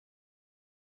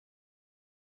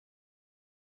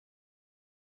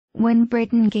When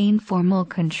Britain gained formal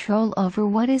control over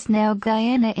what is now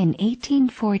Guyana in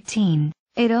 1814,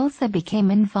 it also became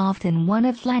involved in one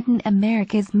of Latin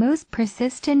America's most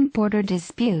persistent border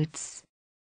disputes.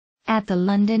 At the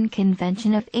London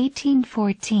Convention of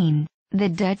 1814, the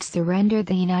Dutch surrendered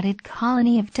the united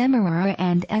colony of Demerara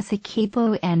and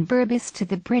Essequibo and Berbice to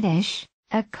the British,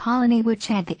 a colony which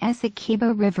had the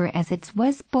Essequibo River as its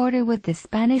west border with the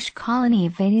Spanish colony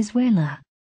of Venezuela.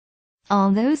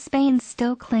 Although Spain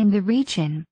still claimed the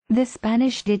region, the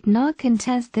Spanish did not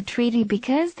contest the treaty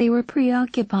because they were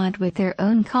preoccupied with their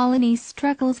own colony's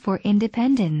struggles for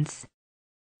independence.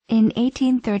 In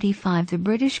 1835, the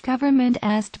British government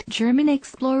asked German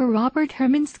explorer Robert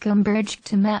Hermann Schomburgk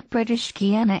to map British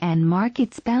Guiana and mark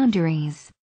its boundaries.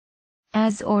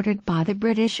 As ordered by the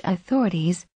British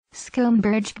authorities,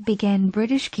 Schomburgk began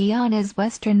British Guiana's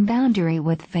western boundary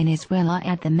with Venezuela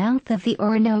at the mouth of the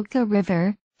Orinoco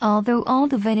River, although all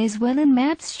the Venezuelan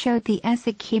maps showed the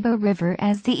Essequibo River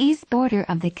as the east border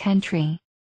of the country.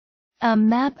 A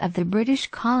map of the British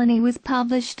colony was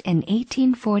published in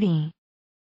 1840.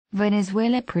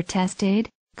 Venezuela protested,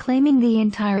 claiming the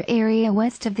entire area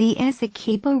west of the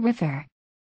Essequibo River.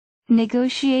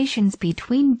 Negotiations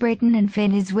between Britain and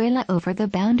Venezuela over the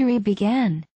boundary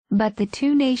began, but the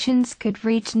two nations could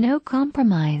reach no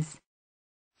compromise.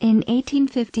 In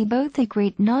 1850 both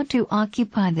agreed not to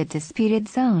occupy the disputed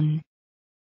zone.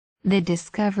 The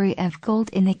discovery of gold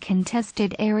in the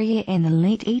contested area in the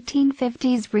late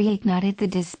 1850s reignited the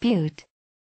dispute.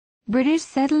 British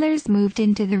settlers moved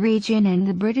into the region and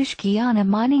the British Guiana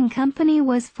Mining Company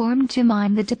was formed to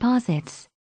mine the deposits.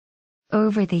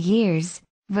 Over the years,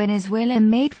 Venezuela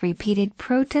made repeated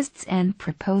protests and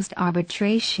proposed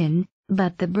arbitration,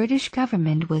 but the British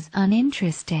government was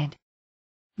uninterested.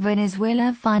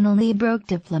 Venezuela finally broke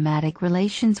diplomatic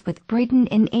relations with Britain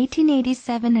in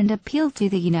 1887 and appealed to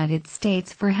the United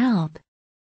States for help.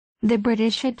 The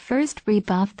British at first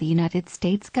rebuffed the United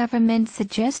States government's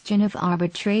suggestion of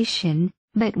arbitration,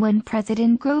 but when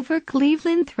President Grover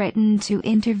Cleveland threatened to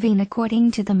intervene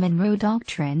according to the Monroe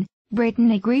Doctrine,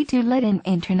 Britain agreed to let an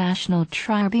international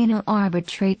tribunal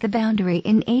arbitrate the boundary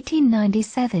in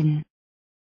 1897.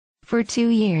 For 2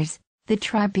 years, the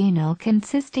tribunal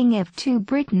consisting of 2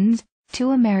 Britons, 2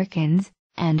 Americans,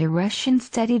 and a Russian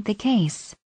studied the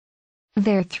case.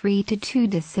 Their 3-2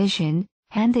 decision,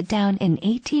 handed down in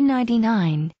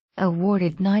 1899,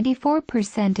 awarded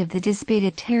 94% of the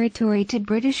disputed territory to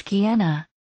British Guiana.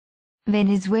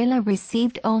 Venezuela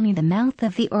received only the mouth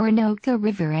of the Orinoco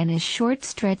River and a short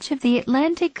stretch of the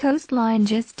Atlantic coastline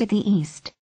just to the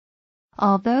east.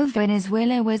 Although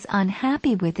Venezuela was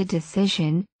unhappy with the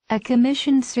decision, a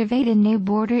commission surveyed a new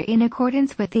border in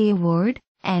accordance with the award,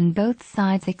 and both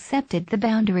sides accepted the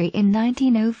boundary in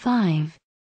 1905.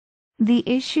 The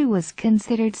issue was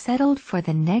considered settled for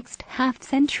the next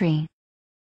half-century.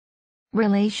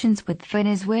 Relations with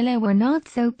Venezuela were not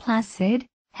so placid,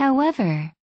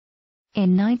 however.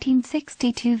 In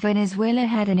 1962, Venezuela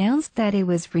had announced that it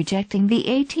was rejecting the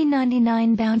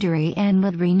 1899 boundary and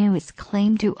would renew its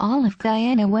claim to all of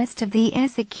Guyana west of the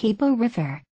Essequibo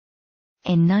River.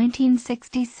 In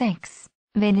 1966,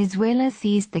 Venezuela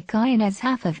seized the Guyanese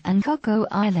half of Uncoco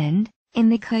Island, in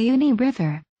the Cuyuni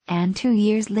River, and 2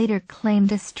 years later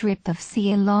claimed a strip of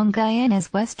sea along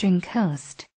Guyana's western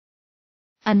coast.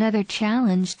 Another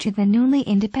challenge to the newly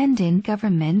independent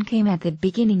government came at the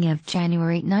beginning of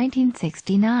January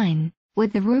 1969,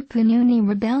 with the Rupununi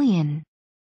Rebellion.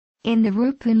 In the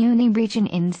Rupununi region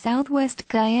in southwest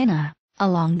Guyana,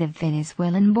 along the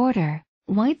Venezuelan border,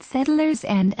 white settlers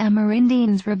and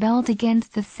Amerindians rebelled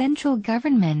against the central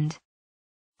government.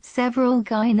 Several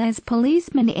Guyanese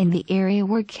policemen in the area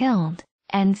were killed,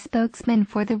 and spokesmen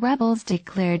for the rebels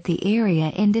declared the area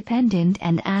independent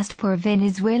and asked for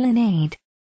Venezuelan aid.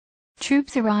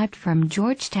 Troops arrived from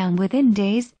Georgetown within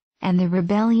days, and the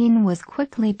rebellion was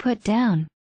quickly put down.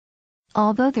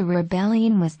 Although the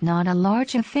rebellion was not a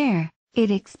large affair, it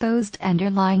exposed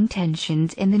underlying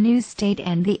tensions in the new state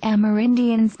and the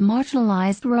Amerindians'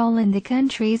 marginalized role in the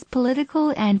country's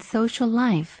political and social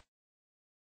life.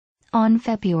 On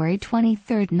February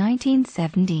 23,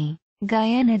 1970,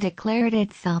 Guyana declared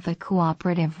itself a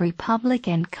cooperative republic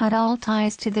and cut all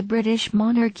ties to the British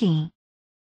monarchy.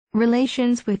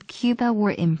 Relations with Cuba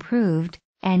were improved,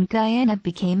 and Guyana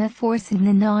became a force in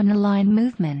the non-aligned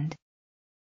movement.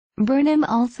 Burnham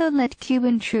also let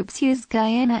Cuban troops use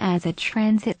Guyana as a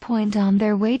transit point on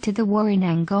their way to the war in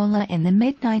Angola in the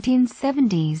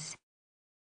mid-1970s.